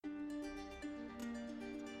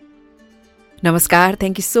नमस्कार,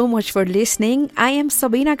 thank you so much for listening. I am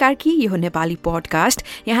Sabina Karki. यो हो नेपाली पोडकास्ट।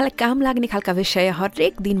 यहाँलाई काम लाग्ने खालका विषय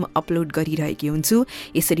हरेक दिन म अपलोड गरिरहेकी हुन्छु।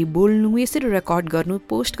 यसरी बोल्नु, यसरी रेकर्ड गर्नु,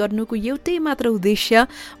 पोस्ट गर्नुको एउटै मात्र उद्देश्य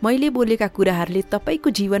मैले बोलेका कुराहरूले तपाईँको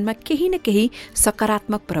जीवनमा केही न केही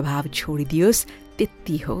सकारात्मक प्रभाव छोडिदियोस्,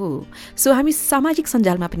 त्यति हो। सो हामी सामाजिक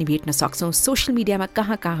सञ्जालमा पनि भेट्न सक्छौँ। सोसियल मिडियामा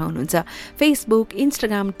कहाँ कहाँ हुनुहुन्छ, फेसबुक,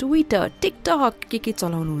 इन्स्टाग्राम, ट्विटर, टिकटक के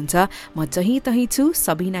चलाउनुहुन्छ। म जहीँ तहीँ छु।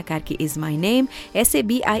 Sabina Karki is my name.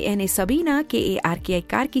 SABINA Sabina, KARKI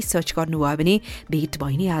Karki search गर्नुभयो भने भेट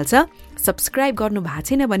भइ नै हाल्छ। सब्सक्राइब गर्नु भएको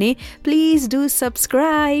छैन भने प्लिज डु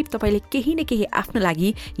सब्सक्राइब। तपाईँले केही न केही आफ्नो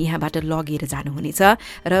लागि यहाँबाट लगेर जानुहुनेछ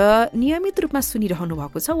र नियमित रूपमा सुनिरहनु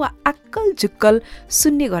भएको छ वा आक्कल झुक्कल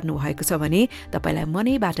सुन्ने गर्नुभएको छ भने तपाईँलाई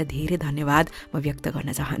मनैबाट धेरै धन्यवाद म व्यक्त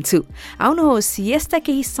गर्न चाहन्छु। आउनुहोस्, यस्ता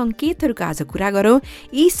केही सङ्केतहरूको आज कुरा गरौँ।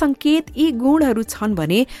 यी सङ्केत, यी गुणहरू छन्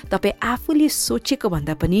भने तपाईँ आफूले सोचेको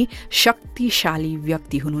भन्दा पनि शक्तिशाली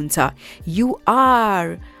व्यक्ति हुनुहुन्छ। You are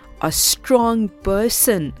a strong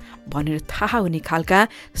person भनेर थाहा हुने खालका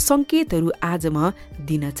सङ्केतहरू आज म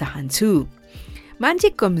दिन चाहन्छु। मान्छे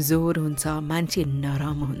कमजोर हुन्छ, मान्छे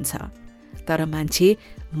नरम हुन्छ, तर मान्छे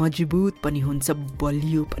मजबुत पनि हुन्छ,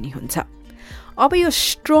 बलियो पनि हुन्छ। अब यो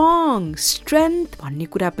स्ट्रेन्थ भन्ने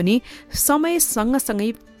कुरा पनि समय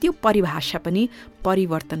सँगसँगै त्यो परिभाषा पनि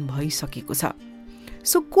परिवर्तन भइसकेको छ।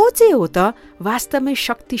 सो को चाहिँ हो त वास्तवमै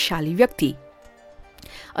शक्तिशाली व्यक्ति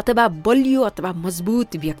अथवा बलियो अथवा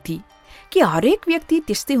मजबुत व्यक्ति? के हरेक व्यक्ति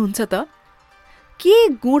त्यस्तै हुन्छ त? के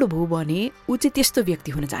गुण भयो भने ऊ चाहिँ त्यस्तो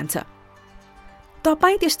व्यक्ति हुन जान्छ?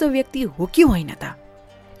 तपाईँ त्यस्तो व्यक्ति हो कि होइन त?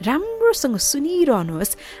 राम्रोसँग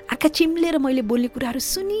सुनिरहनुहोस्। आँखा चिम्लेर मैले बोल्ने कुराहरू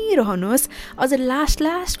सुनिरहनुहोस्। अझ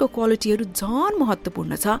लास्टको क्वालिटीहरू झन्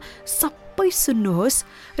महत्त्वपूर्ण छ। सबै सुन्नुहोस्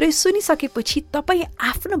र सुनिसकेपछि तपाईँ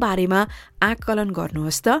आफ्नो बारेमा आकलन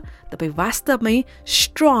गर्नुहोस् त तपाईँ वास्तवमै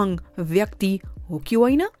स्ट्रङ व्यक्ति हो कि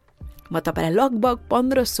होइन। म तपाईँलाई लगभग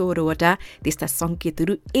 15-16वटा त्यस्ता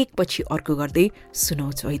सङ्केतहरू एकपछि अर्को गर्दै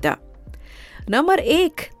सुनाउँछु है त। नम्बर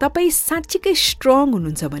 1, तपाईँ साँच्चीकै स्ट्रङ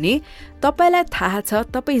हुनुहुन्छ भने तपाईँलाई थाहा छ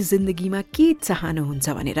तपाईँ जिन्दगीमा के चाहनुहुन्छ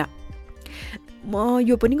भनेर। म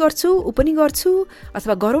यो पनि गर्छु, ऊ पनि गर्छु,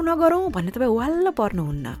 अथवा गरौँ नगरौँ भन्ने तपाईँ वाल्ल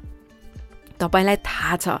पर्नुहुन्न। तपाईँलाई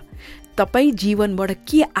थाहा छ तपाईँ जीवनबाट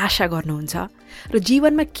के आशा गर्नुहुन्छ र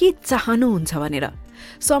जीवनमा के चाहनुहुन्छ भनेर।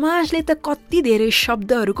 समाजले त कति धेरै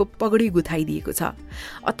शब्दहरूको पगडी गुथाइदिएको छ,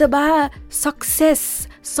 अथवा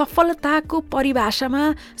सफलताको परिभाषामा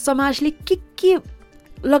समाजले के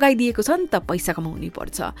लगाइदिएको छ नि त। पैसा कमाउनै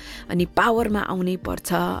पर्छ, अनि पावरमा आउनै पर्छ,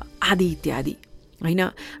 आदि इत्यादि होइन।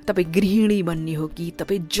 तपाईँ गृहिणी बन्ने हो कि,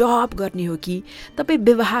 तपाईँ जब गर्ने हो कि, तपाईँ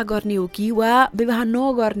विवाह गर्ने हो कि वा विवाह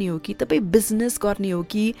नगर्ने हो कि, तपाईँ बिजनेस गर्ने हो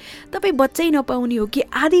कि, तपाईँ बच्चै नपाउने हो कि,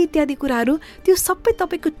 आदि इत्यादि कुराहरू त्यो सबै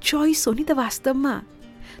तपाईँको चोइस हो नि त। वास्तवमा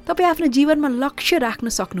तपाईँ आफ्नो जीवनमा लक्ष्य राख्न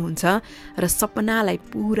सक्नुहुन्छ र सपनालाई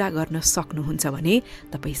पुरा गर्न सक्नुहुन्छ भने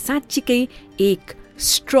तपाईँ साँच्चीकै एक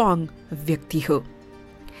स्ट्रङ व्यक्ति हो।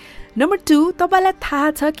 नम्बर 2, तपाईँलाई थाहा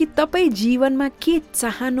छ कि तपाईँ जीवनमा के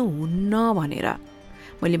चाहनुहुन्न भनेर।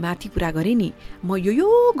 मैले माथि कुरा गरेँ नि, म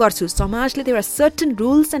यो गर्छु। समाजले त एउटा certain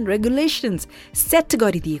rules and regulations set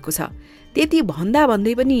गरिदिएको छ। त्यति भन्दा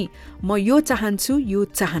भन्दै पनि म यो चाहन्छु, यो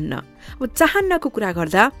चाहन्न। अब चाहन्नको कुरा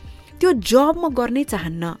गर्दा त्यो जब म गर्नै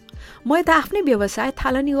चाहन्न, म यता आफ्नै व्यवसाय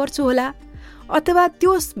थालनी गर्छु होला, अथवा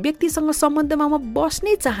त्यो व्यक्तिसँग सम्बन्धमा म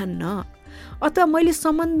बस्नै चाहन्न, अथवा मैले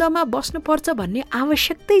सम्बन्धमा बस्नुपर्छ भन्ने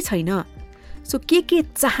आवश्यकतै छैन। सो के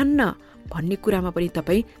चाहन्न भन्ने कुरामा पनि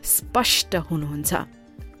तपाईँ स्पष्ट हुनुहुन्छ।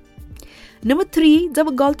 नम्बर 3, जब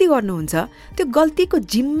गल्ती गर्नुहुन्छ त्यो गल्तीको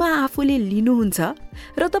जिम्मा आफूले लिनुहुन्छ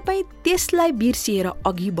र तपाईँ त्यसलाई बिर्सिएर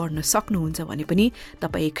अघि बढ्न सक्नुहुन्छ भने पनि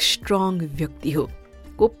तपाईँ एक स्ट्रङ व्यक्ति हो।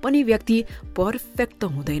 को पनि व्यक्ति पर्फेक्ट त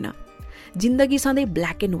हुँदैन। जिन्दगी सधैँ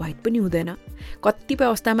ब्ल्याक एन्ड व्हाइट पनि हुँदैन। कतिपय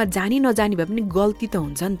अवस्थामा जानी नजानी भए पनि गल्ती त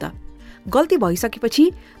हुन्छ नि त। गल्ती भइसकेपछि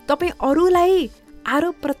तपाईँ अरूलाई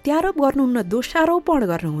आरोप प्रत्यारोप गर्नुहुन्न, दोषारोपण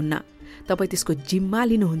गर्नुहुन्न। तपाईँ त्यसको जिम्मा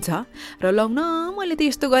लिनुहुन्छ र लग्न मैले त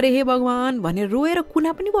यस्तो गरेँ हे भगवान् भनेर रोएर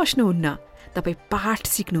कुना पनि बस्नुहुन्न। तपाईँ पाठ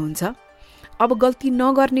सिक्नुहुन्छ। अब गल्ती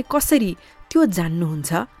नगर्ने कसरी त्यो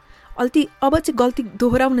जान्नुहुन्छ। अब चाहिँ गल्ती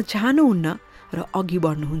दोहोऱ्याउन चाहनुहुन्न र अघि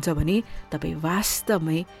बढ्नुहुन्छ भने तपाईँ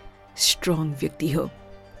वास्तवमै स्ट्रङ व्यक्ति हो।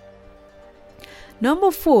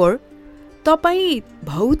 नम्बर 4, तपाईँ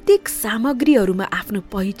भौतिक सामग्रीहरूमा आफ्नो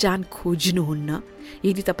पहिचान खोज्नुहुन्न।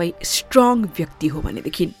 यदि तपाईँ स्ट्रङ व्यक्ति हो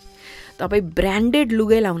भनेदेखि तपाईँ ब्रान्डेड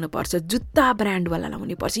लुगै लाउनु पर्छ, जुत्ता ब्रान्डवाला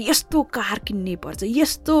लाउनै पर्छ, यस्तो कार किन्नै पर्छ,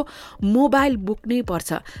 यस्तो मोबाइल बोक्नै पर्छ,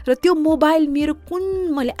 र त्यो मोबाइल मेरो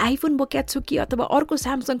मैले आइफोन बोकेको छु कि अथवा अर्को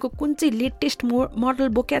स्यामसङको कुन चाहिँ लेटेस्ट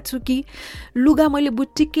मोडल बोकेको छु कि लुगा मैले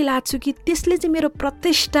बुटिककै लाएको छु कि त्यसले चाहिँ मेरो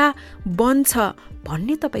प्रतिष्ठा बन्छ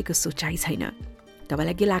भन्ने तपाईँको सोचाइ छैन।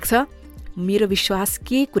 तपाईँलाई के लाग्छ, मेरो विश्वास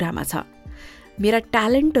के कुरामा छ, मेरा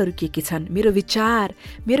ट्यालेन्टहरू के छन्, मेरो विचार,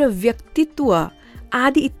 मेरो व्यक्तित्व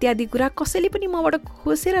आदि इत्यादि कुरा कसैले पनि मबाट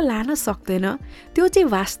खोसेर लान सक्दैन, त्यो चाहिँ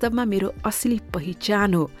वास्तवमा मेरो असली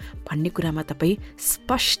पहिचान हो भन्ने कुरामा तपाईँ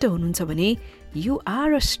स्पष्ट हुनुहुन्छ भने you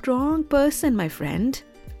are a strong person my friend.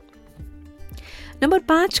 Number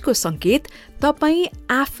 5 को सङ्केत, तपाईँ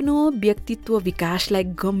आफ्नो व्यक्तित्व विकासलाई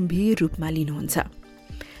गम्भीर रूपमा लिनुहुन्छ।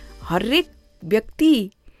 हरेक व्यक्ति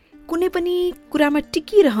कुनै पनि कुरामा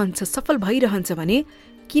टिकिरहन्छ, सफल भइरहन्छ भने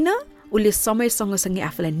किन, उसले समय सँगसँगै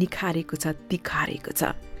आफूलाई निखारेको छ, तिखारेको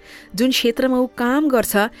छ। जुन क्षेत्रमा ऊ काम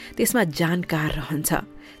गर्छ त्यसमा जानकार रहन्छ,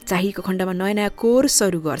 चाहिएको खण्डमा नयाँ नयाँ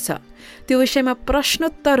कोर्सहरू गर्छ, त्यो विषयमा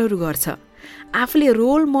प्रश्नोत्तरहरू गर्छ, आफूले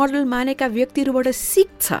रोल मोडल मानेका व्यक्तिहरूबाट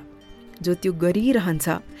सिक्छ, जो त्यो गरिरहन्छ,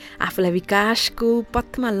 आफूलाई विकासको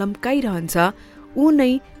पथमा लम्काइरहन्छ, ऊ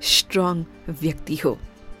नै स्ट्रङ व्यक्ति हो।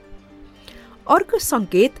 अर्को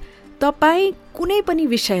सङ्केत, तपाईँ कुनै पनि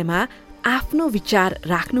विषयमा आफ्नो विचार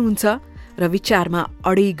राख्नुहुन्छ र विचारमा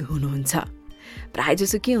अडिग हुनुहुन्छ। प्रायः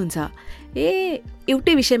जसो के हुन्छ,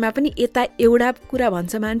 एउटै विषयमा पनि यता एउटा कुरा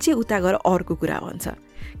भन्छ मान्छे, उता गएर अर्को कुरा भन्छ,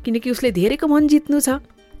 किनकि उसले धेरैको मन जित्नु छ,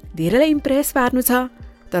 धेरैलाई इम्प्रेस पार्नु छ।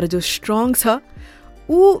 तर जो स्ट्रङ छ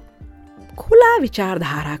ऊ खुला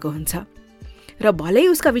विचारधाराको हुन्छ, र भलै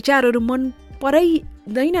उसका विचारहरू मन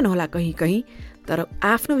पर्दैनन् होला कहीँ कहीँ, तर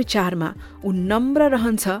आफ्नो विचारमा ऊ नम्र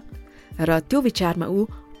रहन्छ र त्यो विचारमा ऊ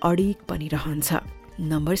अडिग पनि रहन्छ।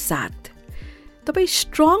 नम्बर 7, तपाईँ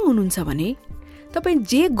स्ट्रङ हुनुहुन्छ भने तपाईँ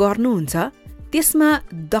जे गर्नुहुन्छ त्यसमा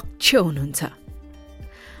दक्ष हुनुहुन्छ।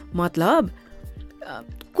 मतलब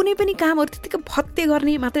कुनै पनि कामहरू त्यतिकै फत्ते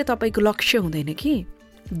गर्ने मात्रै तपाईँको लक्ष्य हुँदैन कि,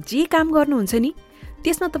 जे काम गर्नुहुन्छ नि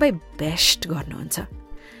त्यसमा तपाईँ बेस्ट गर्नुहुन्छ।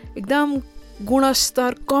 एकदम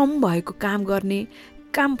गुणस्तर कम भएको काम गर्ने,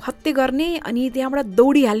 काम फत्ते गर्ने अनि त्यहाँबाट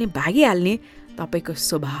दौडिहाल्ने, भागिहाल्ने तपाईँको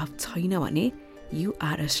स्वभाव छैन भने you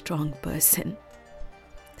are a strong person.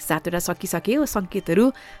 7वटा सकिसक्यो सङ्केतहरू,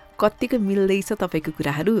 कतिको मिल्दैछ तपाईँको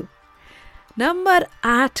कुराहरू। नम्बर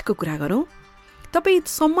 8 को कुरा गरौँ। तपाईँ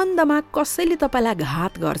सम्बन्धमा कसैले तपाईँलाई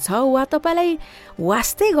घात गर्छ वा तपाईँलाई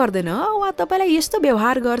वास्तै गर्दैन वा तपाईँलाई यस्तो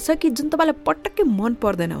व्यवहार गर्छ कि जुन तपाईँलाई पटक्कै मन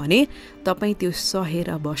पर्दैन भने तपाईँ त्यो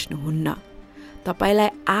सहेर बस्नुहुन्न। तपाईँलाई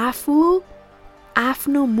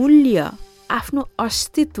आफ्नो मूल्य, आफ्नो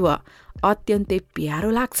अस्तित्व अत्यन्तै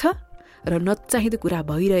प्यारो लाग्छ र नचाहिँदो कुरा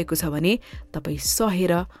भइरहेको छ भने तपाईँ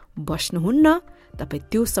सहेर बस्नुहुन्न, तपाईँ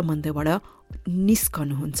त्यो सम्बन्धबाट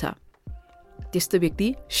निस्कनुहुन्छ। त्यस्तो व्यक्ति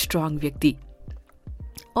स्ट्रङ व्यक्ति।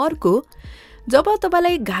 अर्को, जब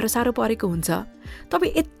तपाईँलाई गाह्रो साह्रो परेको हुन्छ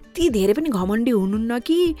तपाईँ यति धेरै पनि घमण्डी हुनुहुन्न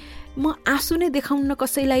कि म आँसु नै देखाउन्न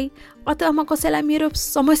कसैलाई अथवा म कसैलाई मेरो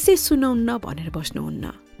समस्या सुनाउन्न भनेर बस्नुहुन्न।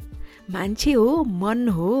 मान्छे हो, मन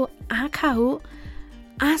हो, आँखा हो,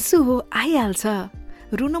 आँसु हो, आइहाल्छ,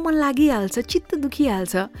 रुन मन लागिहाल्छ, चित्त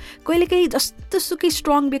दुखिहाल्छ, कहिलेकाहीँ जस्तो सुकै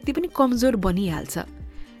स्ट्रङ व्यक्ति पनि कमजोर बनिहाल्छ।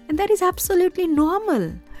 And that is absolutely normal,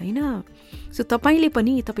 होइन? सो तपाईँ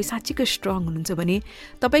साँच्चीकै स्ट्रङ हुनुहुन्छ भने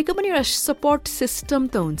तपाईँको पनि एउटा सपोर्ट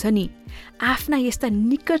सिस्टम त हुन्छ नि। आफ्ना यस्ता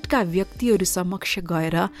निकटका व्यक्तिहरू समक्ष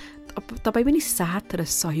गएर तपाईँ पनि साथ र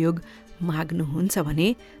सहयोग माग्नुहुन्छ भने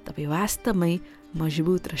तपाईँ वास्तवमै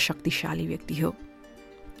मजबुत र शक्तिशाली व्यक्ति हो।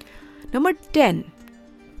 नम्बर 10,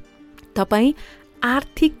 तपाईँ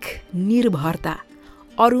आर्थिक निर्भरता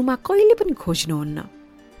अरूमा कहिले पनि खोज्नुहुन्न।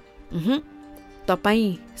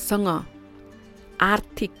 तपाईसँग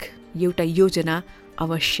आर्थिक एउटा योजना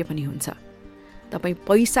अवश्य पनि हुन्छ। तपाईँ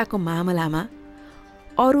पैसाको मामलामा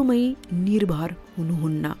अरूमै निर्भर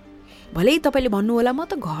हुनुहुन्न। भलै तपाईँले भन्नुहोला म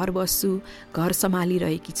त घर बस्छु, घर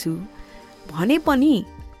सम्हालिरहेकी छु भने पनि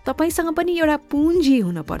तपाईँसँग पनि एउटा पुँजी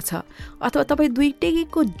हुनुपर्छ अथवा तपाईँ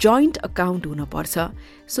दुईटैको जोइन्ट अकाउन्ट हुनुपर्छ।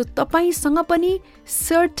 सो तपाईँसँग पनि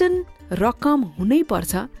सर्टन रकम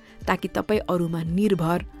हुनैपर्छ ताकि तपाईँ अरूमा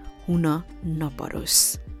निर्भर हुन नपरोस्।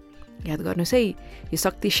 याद गर्नुहोस् है, यो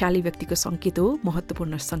शक्तिशाली व्यक्तिको सङ्केत हो,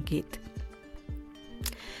 महत्त्वपूर्ण सङ्केत।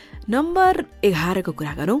 नम्बर 11 को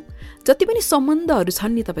कुरा गरौँ। जति पनि सम्बन्धहरू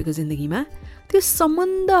छन् नि तपाईँको जिन्दगीमा, त्यो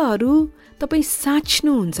सम्बन्धहरू तपाईँ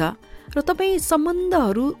साँच्नुहुन्छ र तपाईँ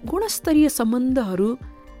गुणस्तरीय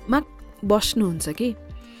सम्बन्धहरूमा बस्नुहुन्छ कि।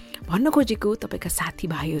 भन्न खोजेको तपाईँका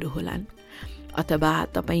साथीभाइहरू होलान् अथवा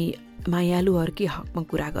तपाईँ मायालुहरूकै हकमा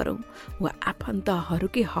कुरा गरौँ वा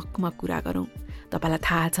आफन्तहरूकै हकमा कुरा गरौँ, तपाईँलाई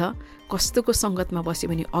थाहा छ कस्तोको सङ्गतमा बस्यो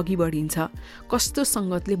भने अघि बढिन्छ, कस्तो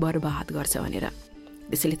सङ्गतले बर्बाद गर्छ भनेर।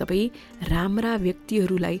 त्यसैले तपाईँ राम्रा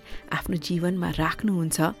व्यक्तिहरूलाई आफ्नो जीवनमा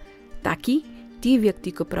राख्नुहुन्छ ताकि ती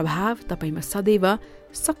व्यक्तिको प्रभाव तपाईँमा सदैव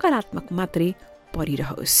सकारात्मक मात्रै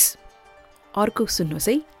परिरहोस्। अर्को सुन्नुहोस्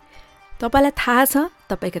है, तपाईँलाई थाहा छ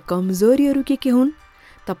तपाईँका कमजोरीहरू के हुन्,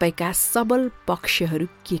 तपाईँका सबल पक्षहरू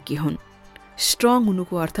के हुन्। स्ट्रङ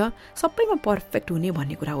हुनुको अर्थ सबैमा पर्फेक्ट हुने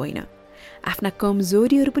भन्ने कुरा होइन। आफ्ना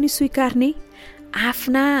कमजोरीहरू पनि स्वीकार्ने,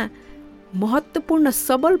 आफ्ना महत्त्वपूर्ण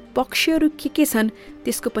सबल पक्षहरू के छन्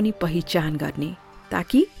त्यसको पनि पहिचान गर्ने,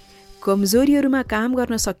 ताकि कमजोरीहरूमा काम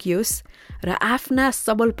गर्न सकियोस् र आफ्ना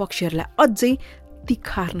सबल पक्षहरूलाई अझै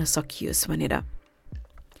तिखार्न सकियोस् भनेर।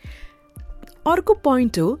 अर्को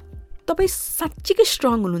पोइन्ट हो, तपाईँ साँच्चीकै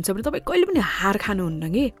स्ट्रङ हुनुहुन्छ भने तपाईँ कहिले पनि हार खानुहुन्न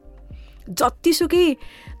कि। जतिसुकै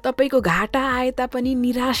तपाईँको घाटा आए तापनि,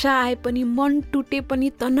 निराशा आए पनि, मन टुटे पनि,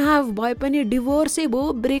 तनाव भए पनि, डिभोर्सै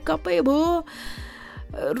भयो, ब्रेकअपै भयो,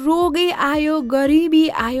 रोगै आयो, गरिबी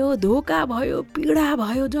आयो, धोका भयो, पीडा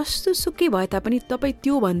भयो, जस्तो सुकै भए तापनि तपाईँ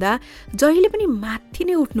त्योभन्दा जहिले पनि माथि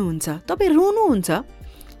नै उठ्नुहुन्छ। तपाईँ रुनुहुन्छ,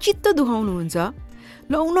 चित्त दुखाउनुहुन्छ,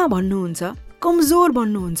 लौन भन्नुहुन्छ, कमजोर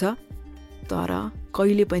भन्नुहुन्छ, तर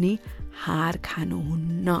कहिले पनि हार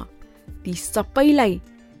खानुहुन्न। ती सबैलाई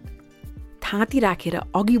थाँती राखेर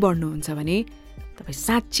अघि बढ्नुहुन्छ भने तपाईँ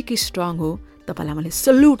साँच्चीकै स्ट्रङ हो। तपाईँलाई मैले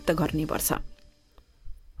सल्युट त गर्नुपर्छ।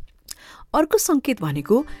 अर्को सङ्केत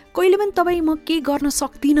भनेको कहिले पनि तपाईँ म के गर्न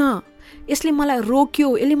सक्दिनँ, यसले मलाई रोक्यो,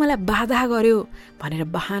 यसले मलाई बाधा गर्यो भनेर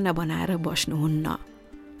बहाना बनाएर बस्नुहुन्न।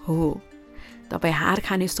 हो, तपाईँ हार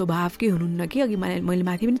खाने स्वभावकै हुनुहुन्न कि। अघि मैले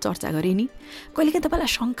माथि पनि चर्चा गरेँ नि, कहिलेकाहीँ तपाईँलाई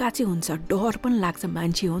शङ्का चाहिँ हुन्छ, डर पनि लाग्छ,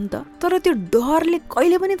 मान्छे हो नि त। तर त्यो डरले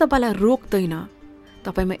कहिले पनि तपाईँलाई रोक्दैन।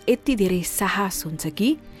 तपाईँमा यति धेरै साहस हुन्छ कि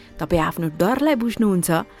तपाईँ आफ्नो डरलाई बुझ्नुहुन्छ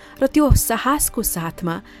र त्यो साहसको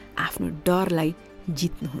साथमा आफ्नो डरलाई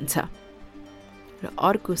जित्नुहुन्छ। र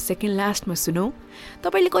अर्को सेकेन्ड लास्टमा सुनौ,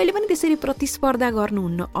 तपाईँले कहिले पनि त्यसरी प्रतिस्पर्धा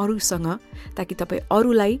गर्नुहुन्न अरूसँग, ताकि तपाईँ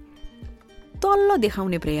अरूलाई तल्लो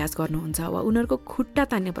देखाउने प्रयास गर्नुहुन्छ वा उनीहरूको खुट्टा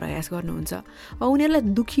तान्ने प्रयास गर्नुहुन्छ वा उनीहरूलाई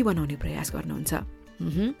दुखी बनाउने प्रयास गर्नुहुन्छ।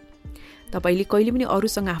 तपाईँले कहिले पनि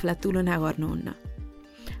अरूसँग आफूलाई तुलना गर्नुहुन्न।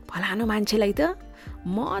 फलानु मान्छेलाई त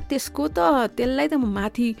म त्यसलाई त म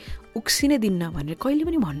माथि उक्सिनै दिन्न भनेर कहिले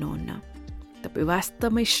पनि भन्नुहुन्न। तपाईँ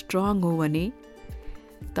वास्तवमै स्ट्रङ हो भने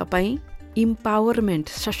तपाईँ इम्पावरमेन्ट,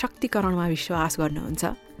 सशक्तिकरणमा विश्वास गर्नुहुन्छ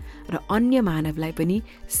र अन्य मानवलाई पनि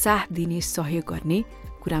साथ दिने, सहयोग गर्ने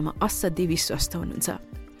कुरामा असाध्यै विश्वस्त हुनुहुन्छ।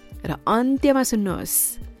 र अन्त्यमा सुन्नुहोस्,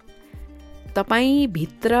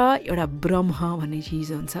 तपाईँभित्र एउटा ब्रह्म भन्ने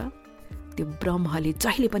चिज हुन्छ। त्यो ब्रह्मले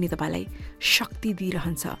जहिले पनि तपाईँलाई शक्ति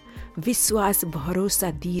दिइरहन्छ, विश्वास, भरोसा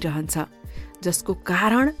दिइरहन्छ, जसको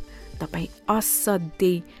कारण तपाईँ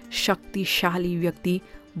असाध्यै शक्तिशाली व्यक्ति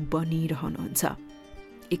बनिरहनुहुन्छ।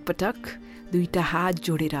 एकपटक दुईटा हात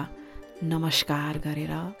जोडेर नमस्कार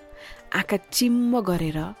गरेर, आँखा चिम्म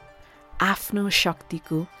गरेर आफ्नो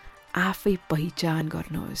शक्तिको आफै पहिचान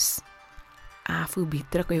गर्नुहोस्।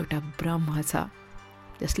 आफूभित्रको एउटा ब्रह्म छ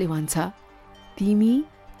जसले भन्छ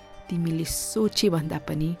तिमीले सोचे भन्दा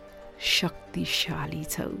पनि शक्तिशाली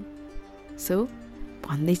छौ। सो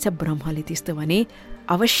भन्दैछ ब्रह्मले त्यस्तो भने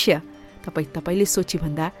अवश्य तपाईँले सोचे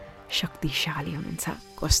भन्दा शक्तिशाली हुनुहुन्छ।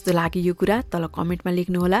 कस्तो लाग्यो यो कुरा तल कमेन्टमा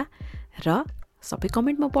लेख्नुहोला र सबै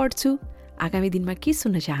कमेन्टमा पढ्छु। आगामी दिनमा के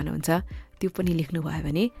सुन्न चाहनुहुन्छ त्यो पनि लेख्नुभयो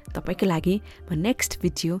भने तपाईँको लागि म नेक्स्ट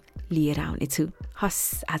भिडियो लिएर आउनेछु।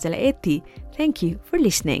 हस्, आजलाई यति। Thank you for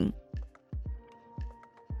listening.